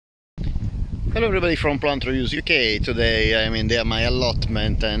Hello everybody from Plant Reviews UK. Today I'm in my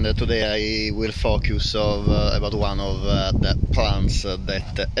allotment, and today I will focus about one of the plants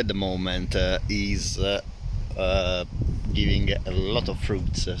that at the moment is giving a lot of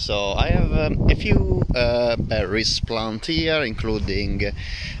fruits. So I have a few berries plant here, including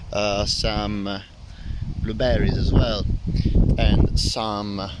some blueberries as well, and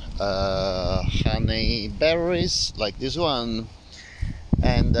some honey berries like this one,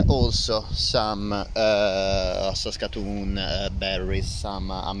 and also some Saskatoon berries, some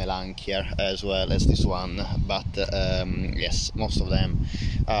amelanchier as well as this one. But yes, most of them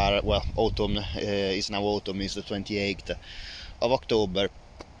are, well, autumn is now autumn, is the 28th of October,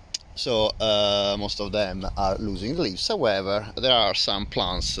 so most of them are losing leaves. However, there are some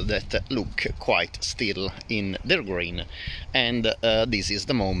plants that look quite still in their green, and this is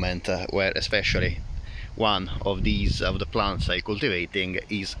the moment where especially one of the plants I'm cultivating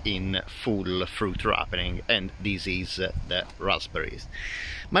is in full fruit ripening, and this is the raspberries.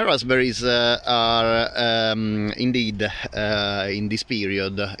 My raspberries are indeed in this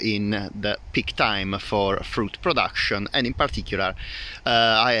period in the peak time for fruit production, and in particular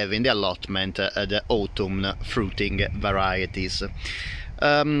I have in the allotment the autumn fruiting varieties.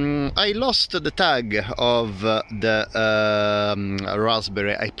 I lost the tag of the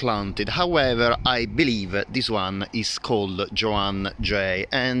raspberry I planted. However, I believe this one is called Joan J,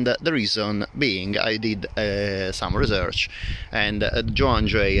 and the reason being I did some research, and Joan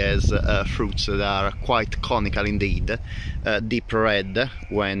J has fruits that are quite conical indeed, deep red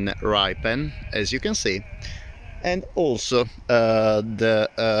when ripen, as you can see. And also the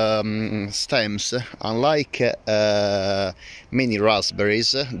stems, unlike many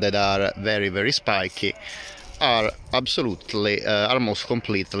raspberries that are very spiky, are absolutely, almost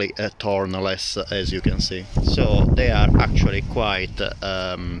completely thornless, as you can see. So they are actually quite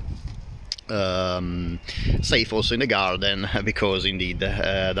safe also in the garden, because indeed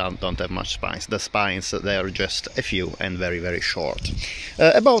don't have much spines. The spines, they are just a few and very short.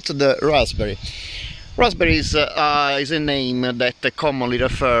 About the raspberry. Raspberries is a name that commonly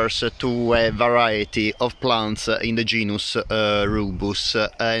refers to a variety of plants in the genus Rubus,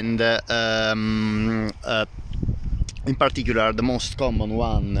 and in particular the most common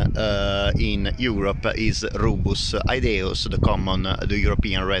one in Europe is Rubus idaeus, the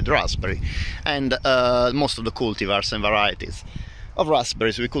European red raspberry, and most of the cultivars and varieties of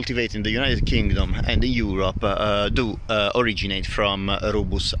raspberries we cultivate in the United Kingdom and in Europe do originate from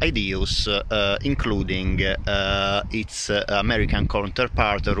Rubus idaeus, including its American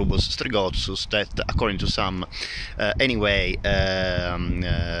counterpart Rubus strigosus, that according to some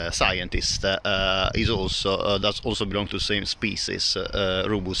scientists is also does also belong to the same species,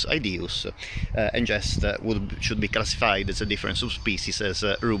 Rubus idaeus, and just should be classified as a different subspecies as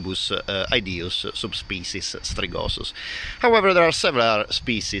Rubus idaeus subspecies strigosus. However, there are several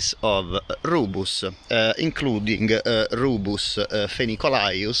species of Rubus, including Rubus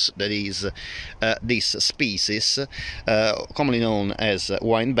fenicolaius, that is this species, commonly known as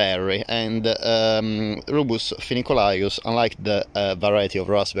wineberry, and Rubus fenicolaius, unlike the variety of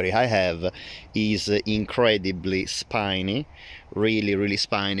raspberry I have, is incredibly spiny, really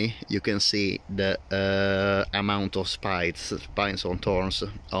spiny. You can see the amount of spines on thorns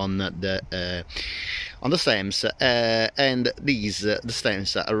on the stems, and the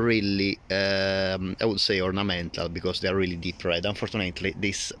stems are really, I would say, ornamental, because they are really deep red. Unfortunately,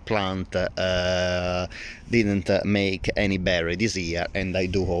 this plant didn't make any berry this year, and I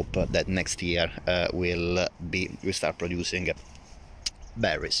do hope that next year will start producing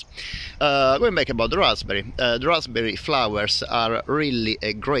berries. Going back about the raspberry flowers are really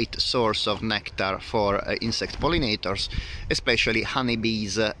a great source of nectar for insect pollinators, especially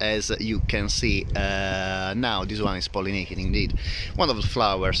honeybees, as you can see now. This one is pollinating indeed one of the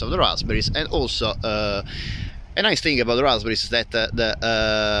flowers of the raspberries. And also a nice thing about the raspberries is that the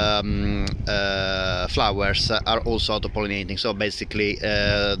flowers are also auto-pollinating, so basically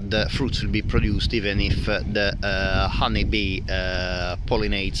the fruits will be produced even if the honeybee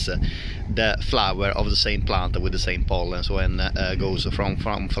pollinates the flower of the same plant with the same pollen, so when goes from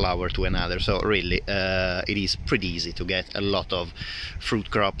flower to another. So really it is pretty easy to get a lot of fruit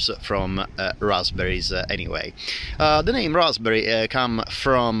crops from raspberries anyway. The name raspberry comes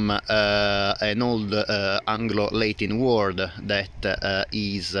from an old Anglo-Latin word that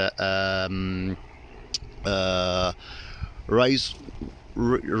is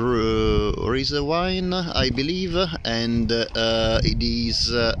wine, I believe, and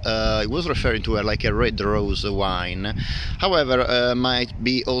it was referring to like a red rose wine. However, might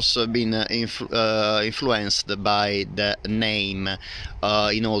be also been influenced by the name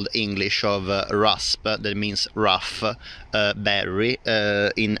in Old English of rasp, that means rough berry,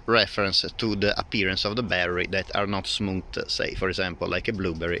 in reference to the appearance of the berry that are not smooth, say for example like a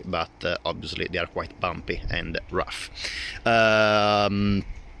blueberry, but obviously they are quite bumpy and rough.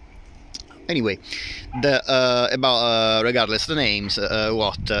 Anyway, regardless the names,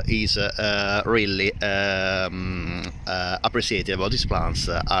 what is really appreciated about these plants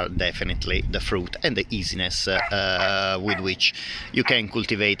are definitely the fruit and the easiness with which you can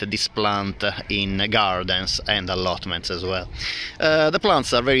cultivate this plant in gardens and allotments as well. The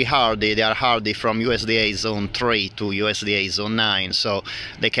plants are very hardy. They are hardy from USDA zone 3 to USDA zone 9, so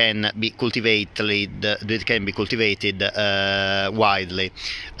they can be cultivated. Widely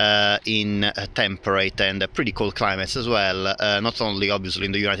in temperate and pretty cold climates as well, not only obviously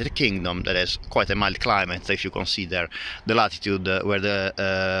in the United Kingdom, that is quite a mild climate if you consider the latitude where the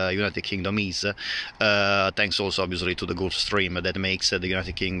United Kingdom is, thanks also obviously to the Gulf Stream that makes the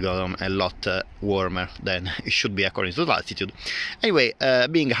United Kingdom a lot warmer than it should be according to the latitude. Anyway,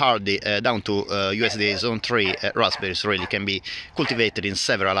 being hardy down to USDA zone 3, raspberries really can be cultivated in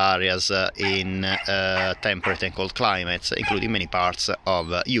several areas in temperate and cold climates, including many parts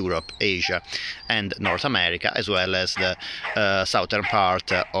of Europe, Asia and North America, as well as the southern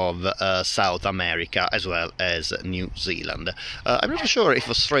part of South America, as well as New Zealand. I'm not sure if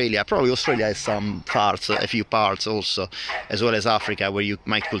probably Australia has some parts, a few parts also, as well as Africa, where you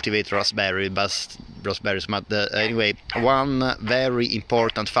might cultivate raspberries, but anyway, one very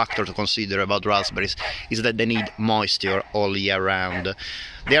important factor to consider about raspberries is that they need moisture all year round.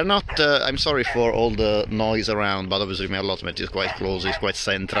 They are not, I'm sorry for all the noise around, but obviously my allotment is quite close, it's quite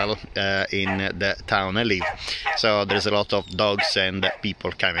central in the town I live, so there's a lot of dogs and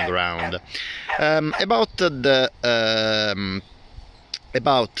people coming around. About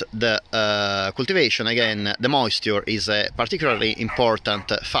the cultivation, again, the moisture is a particularly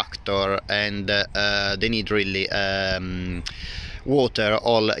important factor, and they need really water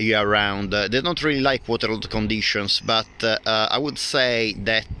all year round. They don't really like waterlogged conditions, but I would say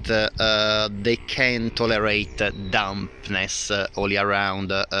that they can tolerate dampness all year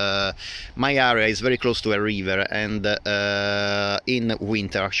round. My area is very close to a river, and in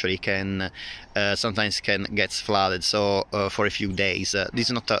winter actually sometimes gets flooded, so for a few days this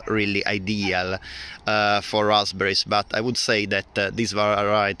is not really ideal for raspberries, but I would say that these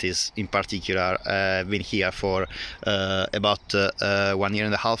varieties in particular have been here for about 1 year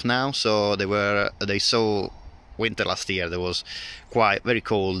and a half now. So they saw winter last year. There was very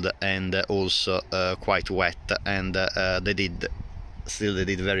cold and also quite wet, and they did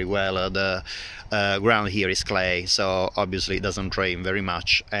very well. The ground here is clay, so obviously it doesn't drain very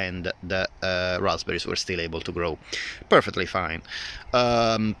much, and the raspberries were still able to grow perfectly fine.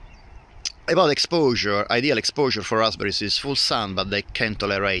 About exposure, ideal exposure for raspberries is full sun, but they can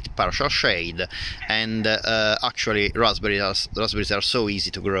tolerate partial shade, and actually raspberries are so easy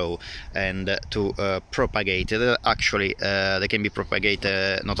to grow and to propagate. Actually, they can be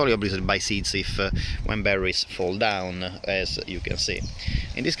propagated not only obviously by seeds when berries fall down, as you can see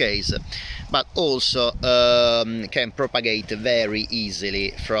in this case, but also can propagate very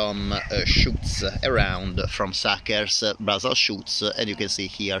easily from shoots around, from suckers, basal shoots, and you can see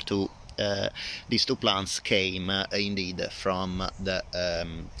here too. These two plants came indeed from the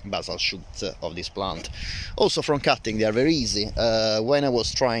basal shoots of this plant. Also from cutting, they are very easy. When I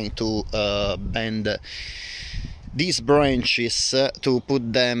was trying to bend these branches to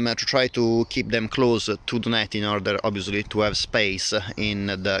try to keep them close to the net in order obviously to have space in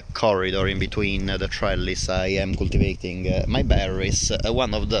the corridor in between the trellis I am cultivating my berries,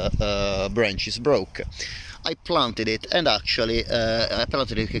 one of the branches broke. I planted it, and actually I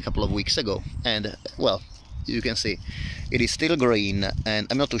planted it a couple of weeks ago, and well, you can see it is still green, and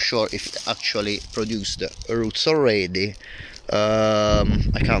I'm not too sure if it actually produced roots already.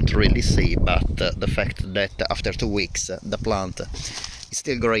 I can't really see, but the fact that after 2 weeks the plant is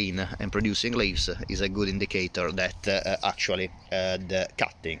still green and producing leaves is a good indicator that actually the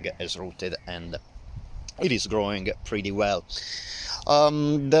cutting is rooted and it is growing pretty well.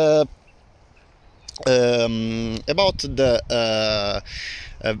 About the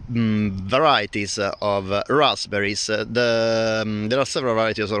varieties of raspberries. There are several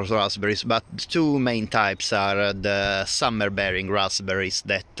varieties of raspberries, but the two main types are the summer-bearing raspberries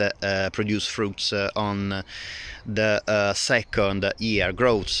that produce fruits on the second year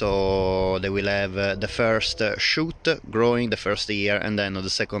growth, so they will have the first shoot growing the first year, and then on the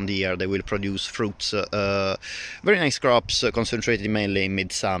second year they will produce fruits, very nice crops, concentrated mainly in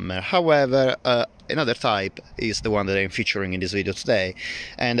midsummer. However, another type is the one that I'm featuring in this video today,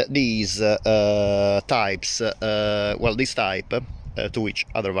 and these types, well, this type, to which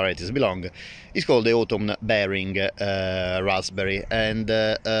other varieties belong, is called the autumn-bearing raspberry, and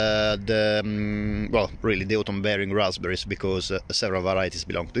well, really the autumn-bearing raspberries, because several varieties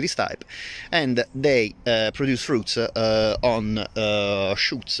belong to this type, and they produce fruits on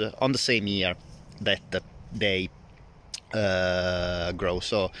shoots on the same year that they grow.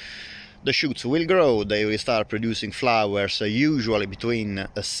 So the shoots will grow, they will start producing flowers usually between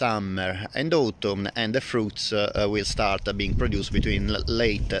summer and autumn, and the fruits will start being produced between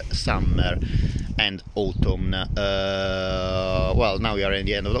late summer and autumn. Well, now we are in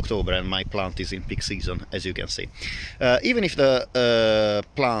the end of October and my plant is in peak season, as you can see. Even if the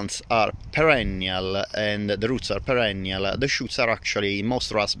plants are perennial and the roots are perennial, the shoots are actually,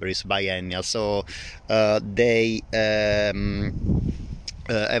 most raspberries, biennial, so they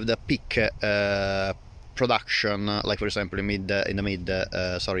have the peak production, like for example in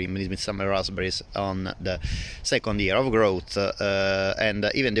midsummer raspberries on the second year of growth, and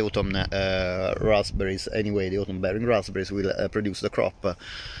even the autumn raspberries, anyway, the autumn-bearing raspberries will produce the crop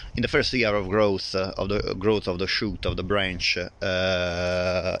in the first year of growth of the shoot of the branch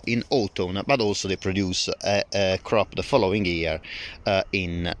in autumn, but also they produce a crop the following year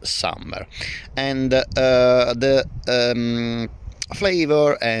in summer. And the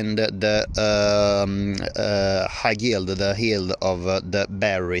flavor and the high yield, the yield of the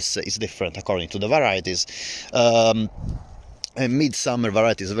berries is different according to the varieties. A midsummer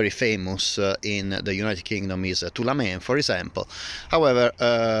variety is very famous in the United Kingdom is Toulamen, for example. However,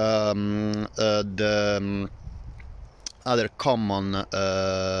 the other common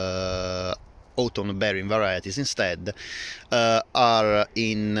autumn-bearing varieties instead are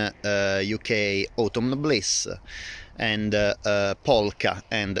in UK Autumn Bliss and Polka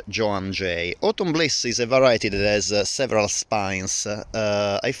and Joan J. Autumn Bliss is a variety that has several spines,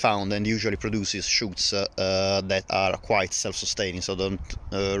 I found, and usually produces shoots that are quite self-sustaining, so don't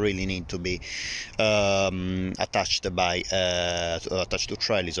really need to be attached to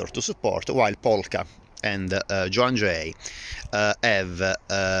trellis or to support, while Polka and Joan J have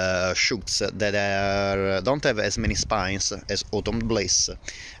shoots that don't have as many spines as Autumn Bliss,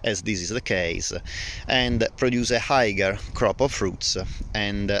 as this is the case, and produce a higher crop of fruits,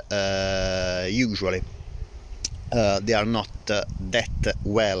 and usually they are not that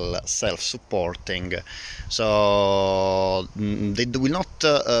well self-supporting, so they will not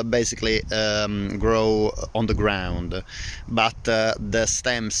basically grow on the ground, but the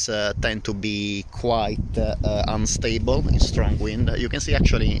stems tend to be quite unstable in strong wind. You can see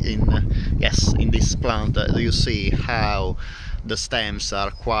actually in this plant, you see how the stems are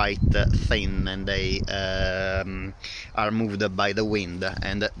quite thin and they are moved by the wind,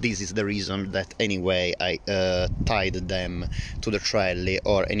 and this is the reason that anyway I tied them to the trellis,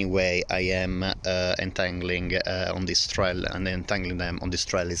 or anyway I am entangling on this trellis and entangling them on this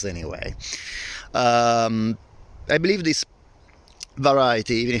trellis anyway. I believe this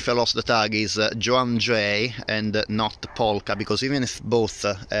variety, even if I lost the tag, is Joan J and not Polka, because even if both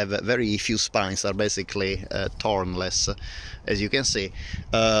have very few spines, are basically thornless, as you can see.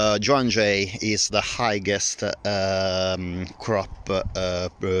 Joan J is the highest crop,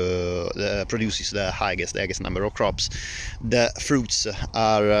 produces the highest number of crops. The fruits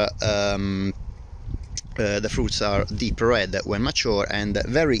are deep red when mature, and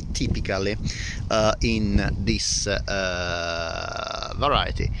very typically in this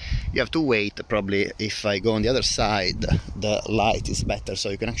variety you have to wait. Probably if I go on the other side the light is better, so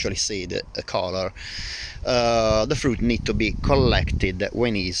you can actually see the color. The fruit need to be collected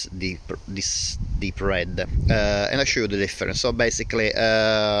when it's this deep red, and I show you the difference. So basically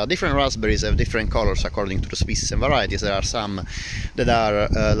different raspberries have different colors according to the species and varieties. There are some that are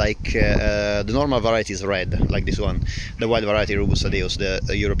like the normal variety is red, like this one. The white variety Rubus,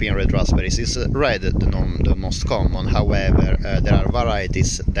 the European red raspberries, is red, the most common. However, there are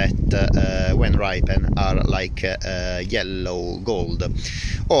varieties that when ripen are like yellow gold,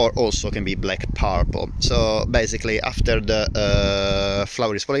 or also can be black purple. So basically after the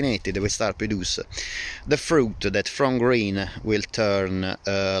flower is pollinated, we start produce the fruit that from green will turn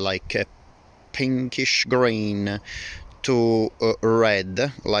like a pinkish green to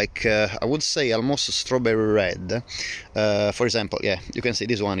red, like I would say almost strawberry red. For example, yeah, you can see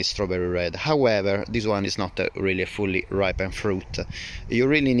this one is strawberry red. However, this one is not really a fully ripened fruit. You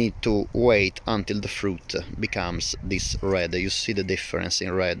really need to wait until the fruit becomes this red. You see the difference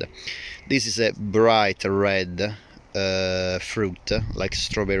in red. This is a bright red fruit, like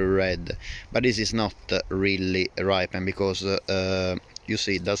strawberry red, but this is not really ripened, because you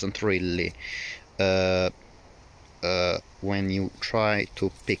see it doesn't really when you try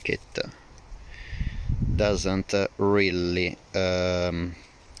to pick it, doesn't really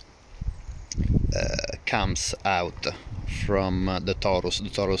comes out from the torus. The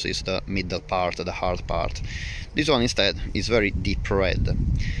torus is the middle part, the hard part. This one instead is very deep red,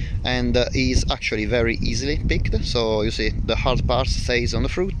 and is actually very easily picked. So you see the hard part stays on the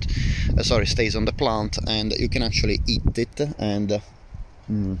fruit, stays on the plant, and you can actually eat it. And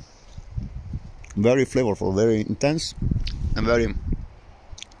very flavorful, very intense, and very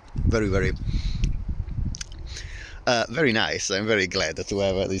very nice. I'm very glad to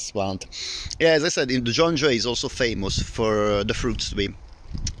have this plant. Yeah, as I said, the Joan J is also famous for the fruits to be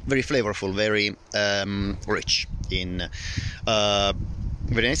very flavorful, very rich in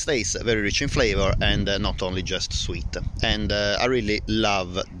very nice taste, very rich in flavor, and not only just sweet. And I really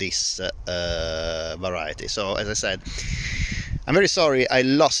love this variety. So as I said, I'm very sorry I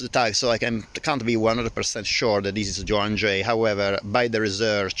lost the tag, so I can't be 100% sure that this is Joan J. However, by the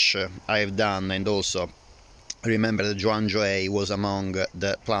research I have done, and also remember that Joan J was among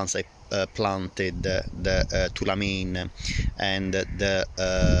the plants I planted, the tulamine and the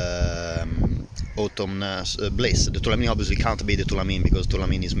autumn bliss. The tulamine obviously can't be the tulamine, because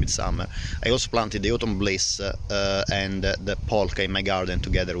tulamine is midsummer. I also planted the autumn bliss and the polka in my garden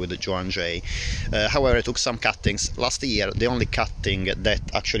together with the Joan J. However, I took some cuttings last year. The only cutting that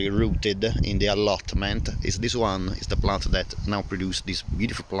actually rooted in the allotment is this one. Is the plant that now produced this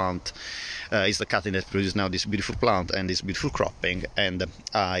beautiful plant. Is the cutting that produces now this beautiful plant and this beautiful cropping, and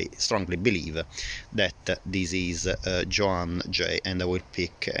I strongly believe that this is Joan J, and I will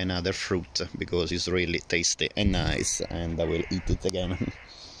pick another fruit because it's really tasty and nice, and I will eat it again.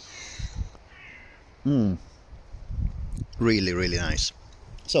 Really nice.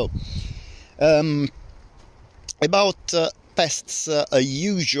 So about pests,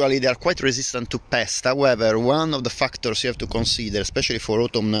 usually they are quite resistant to pests. However, one of the factors you have to consider, especially for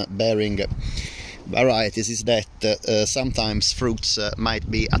autumn bearing varieties, is that sometimes fruits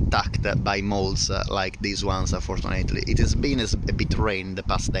might be attacked by molds like these ones. Unfortunately, it has been a bit rain the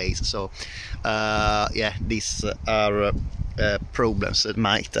past days, so yeah, these are problems that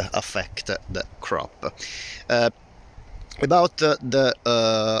might affect the crop. About the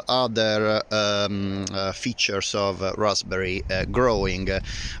other features of raspberry growing,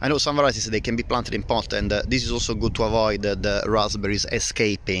 I know some varieties they can be planted in pot, and this is also good to avoid the raspberries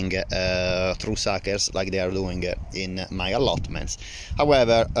escaping through suckers like they are doing in my allotments.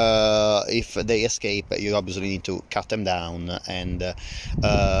 However, if they escape, you obviously need to cut them down, and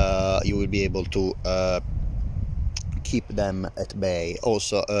you will be able to keep them at bay.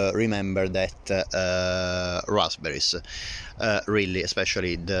 Also remember that raspberries really,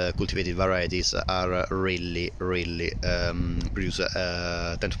 especially the cultivated varieties, are really tend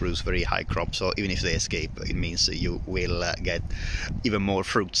to produce very high crops. So even if they escape, it means you will get even more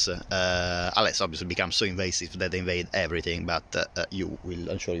fruits, unless obviously become so invasive that they invade everything. But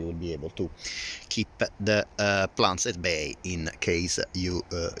I'm sure you will be able to keep the plants at bay in case you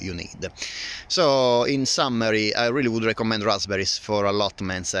need. So in summary, I really would recommend raspberries for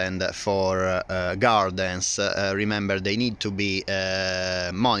allotments and for gardens. Remember, they need to be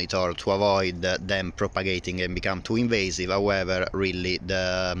monitored to avoid them propagating and become too invasive. However, really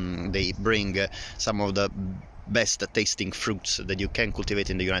they bring some of the best tasting fruits that you can cultivate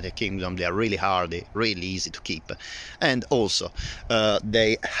in the United Kingdom. They are really hardy, really easy to keep, and also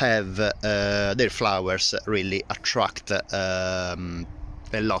they have their flowers really attract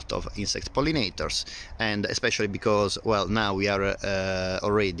a lot of insect pollinators, and especially because, well, now we are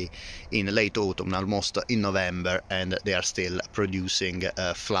already in late autumn, almost in November, and they are still producing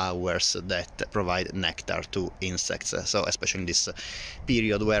flowers that provide nectar to insects. So especially in this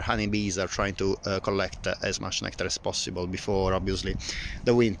period where honeybees are trying to collect as much nectar as possible before obviously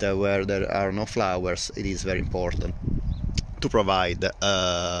the winter where there are no flowers, it is very important to provide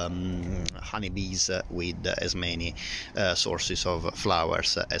honeybees with as many sources of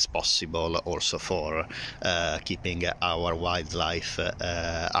flowers as possible, also for keeping our wildlife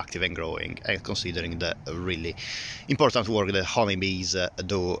active and growing, and considering the really important work that honeybees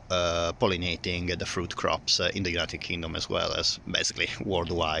do pollinating the fruit crops in the United Kingdom as well as basically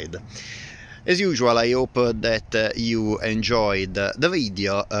worldwide. As usual, I hope that you enjoyed the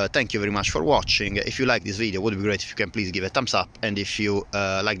video. Thank you very much for watching. If you like this video, it would be great if you can please give a thumbs up, and if you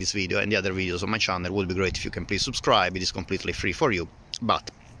like this video and the other videos on my channel, it would be great if you can please subscribe. It is completely free for you, but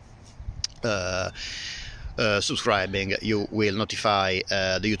subscribing you will notify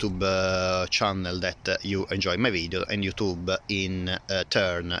the YouTube channel that you enjoy my video, and YouTube in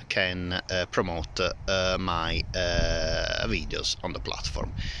turn can promote my videos on the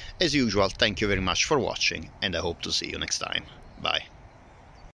platform. As usual, thank you very much for watching, and I hope to see you next time. Bye.